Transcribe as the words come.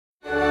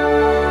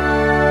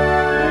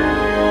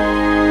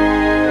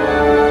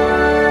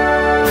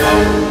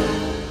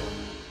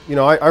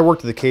know, I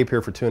worked at the Cape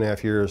here for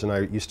 2.5 years, and I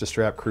used to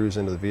strap crews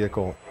into the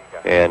vehicle.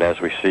 And as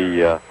we see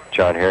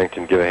John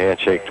Herrington give a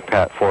handshake to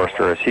Pat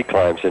Forrester as he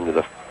climbs into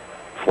the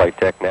flight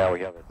deck, now we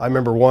have it. I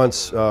remember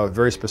once,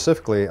 very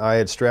specifically, I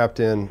had strapped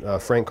in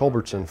Frank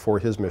Culbertson for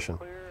his mission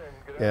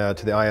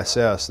to the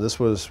ISS. This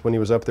was when he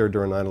was up there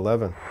during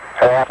 9/11.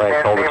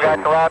 Frank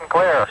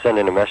Culbertson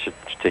sending a message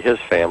to his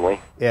family.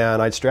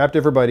 And I'd strapped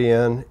everybody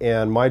in,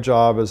 and my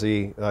job as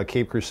the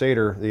Cape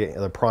Crusader,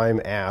 the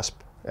prime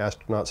ASP,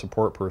 Astronaut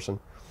Support Person,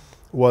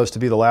 was to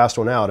be the last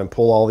one out and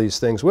pull all these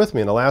things with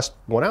me. And the last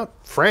one out,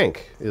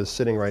 Frank, is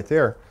sitting right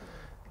there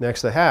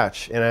next to the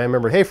hatch. And I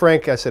remember, hey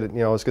Frank, I said, you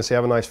know, I was going to say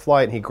have a nice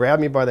flight. And he grabbed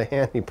me by the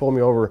hand, he pulled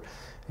me over,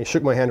 he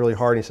shook my hand really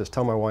hard, and he says,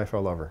 tell my wife I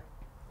love her.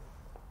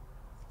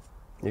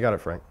 You got it,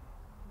 Frank.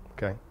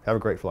 Okay, have a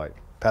great flight.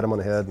 Pat him on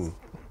the head and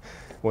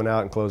went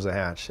out and closed the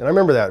hatch. And I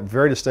remember that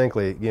very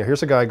distinctly. You know,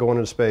 here's a guy going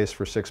into space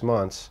for 6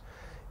 months,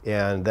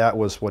 and that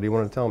was what he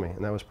wanted to tell me,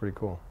 and that was pretty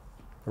cool.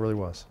 It really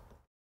was.